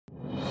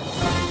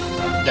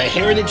the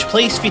Heritage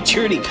Place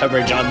Futurity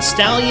coverage on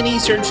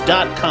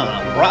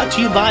StallionEsearch.com, brought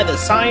to you by the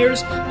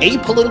sires,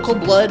 Apolitical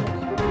Blood,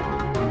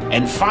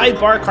 and 5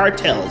 Bar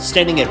Cartels,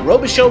 standing at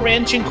Robichaux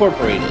Ranch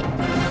Incorporated.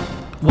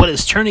 What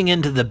is turning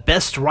into the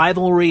best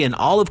rivalry in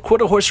all of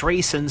quarter horse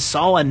racing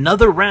saw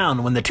another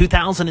round when the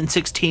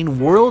 2016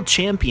 world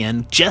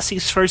champion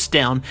Jesse's First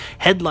Down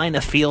headlined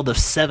a field of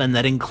 7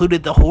 that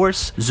included the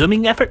horse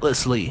Zooming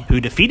Effortlessly,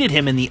 who defeated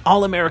him in the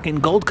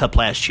All-American Gold Cup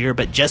last year,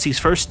 but Jesse's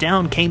First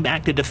Down came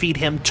back to defeat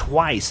him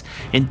twice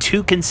in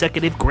 2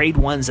 consecutive Grade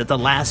 1s at the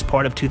last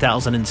part of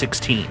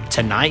 2016.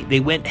 Tonight, they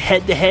went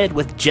head-to-head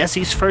with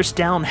Jesse's First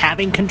Down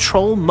having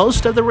control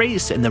most of the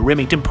race in the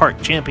Remington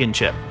Park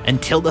Championship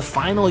until the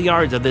final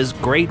yards of this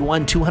Grade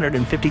 1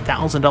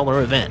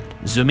 $250,000 event.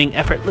 Zooming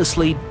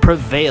Effortlessly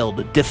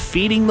prevailed,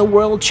 defeating the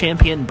world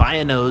champion by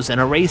a nose in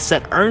a race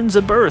that earns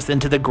a berth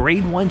into the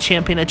Grade 1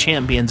 Champion of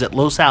Champions at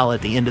Los Al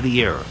at the end of the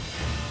year.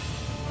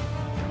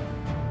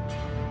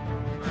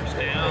 First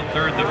down,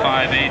 third to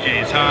 5,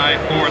 AJ's high,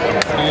 fourth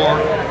and 4,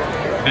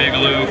 Big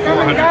Lou,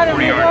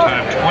 440-yard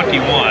time,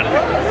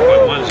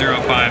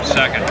 21.105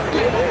 seconds.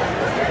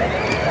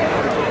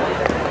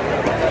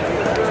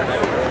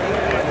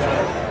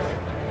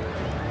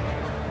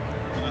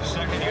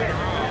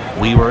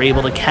 We were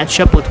able to catch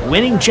up with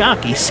winning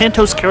jockey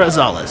Santos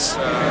Carrizales.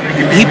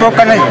 He broke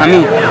on it. I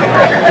mean,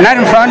 not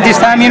in front this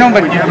time,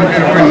 but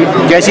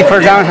Jesse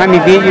First Down had me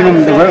beat,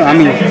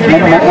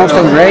 most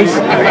of the race.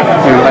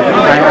 But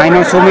I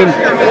know so many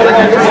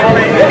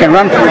can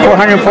run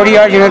 440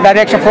 yards. That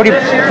extra 40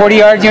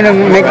 yards,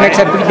 makes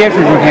a big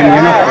difference with him.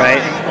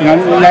 Right.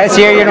 Last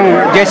year,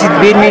 Jesse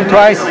beat me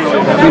twice.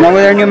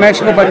 Over there in New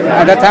Mexico. But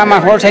at that time, my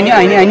horse, I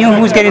knew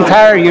he was getting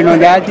tired.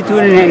 The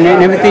altitude and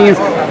everything.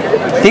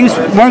 Things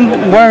weren't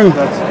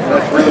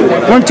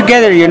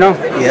together,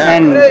 Yeah.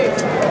 And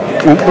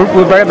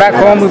we brought it back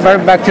home. We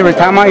brought it back to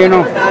Retama,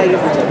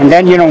 And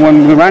then,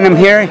 when we run him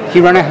here, he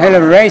ran a hell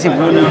of a race. And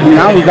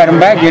now we got him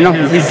back,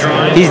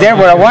 He's there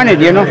where I wanted,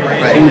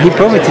 Right. And he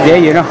proved it today,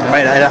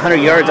 Right, at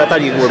 100 yards, I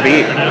thought you were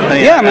beat.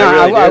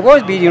 I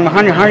was beat,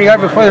 100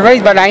 yards before the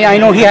race, but I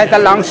know he has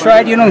that long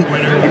stride, and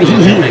he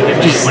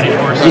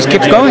just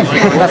keeps going.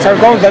 That's our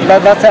goal.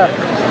 That's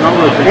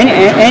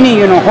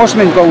any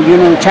horseman goal,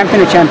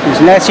 champion of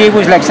champions. Last year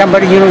was like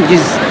somebody,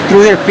 just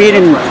threw their feet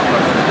and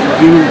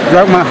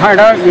drug my heart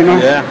out,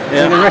 Yeah.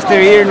 For the rest of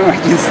the year,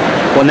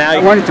 I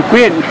wanted to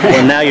quit.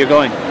 Well, now you're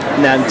going.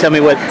 Now tell me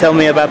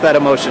about that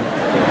emotion.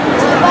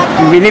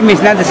 Believe me,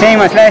 it's not the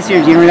same as last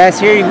year.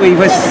 Last year it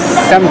was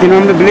something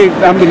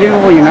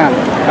unbelievable.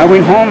 I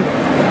went home,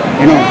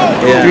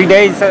 3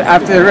 days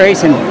after the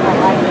race, and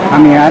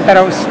I thought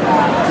I was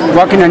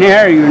walking on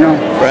air,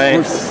 Right. It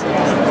was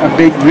a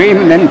big dream,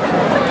 and then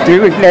 3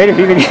 weeks later,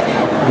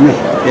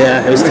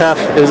 yeah, it was tough.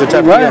 It was a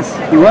tough deal.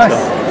 It was.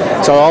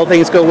 So all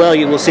things go well,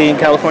 you will see in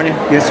California?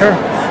 Yes, sir.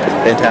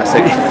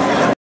 Fantastic.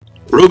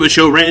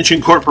 Robichaux Ranch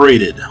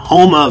Incorporated,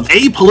 home of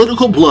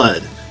Apolitical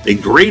Blood, a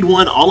Grade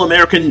 1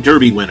 All-American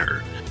Derby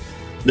winner.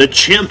 The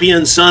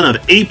champion son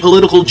of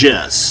Apolitical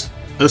Jess,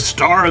 a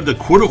star of the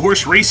quarter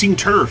horse racing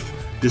turf,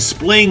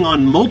 displaying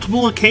on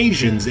multiple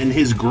occasions in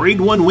his Grade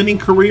 1 winning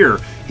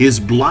career his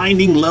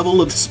blinding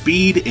level of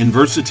speed and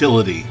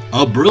versatility.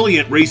 A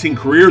brilliant racing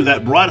career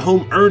that brought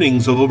home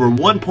earnings of over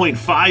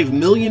 $1.5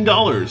 million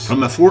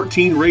from a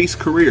 14-race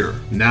career.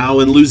 Now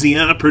in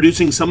Louisiana,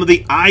 producing some of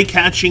the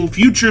eye-catching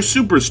future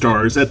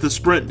superstars at the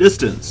sprint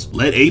distance.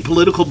 Let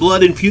Apolitical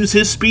Blood infuse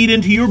his speed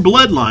into your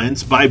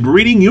bloodlines by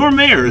breeding your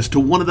mares to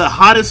one of the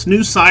hottest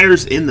new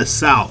sires in the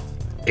South.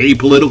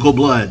 Apolitical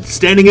Blood,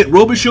 standing at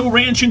Robichaux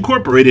Ranch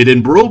Incorporated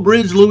in Breaux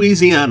Bridge,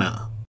 Louisiana.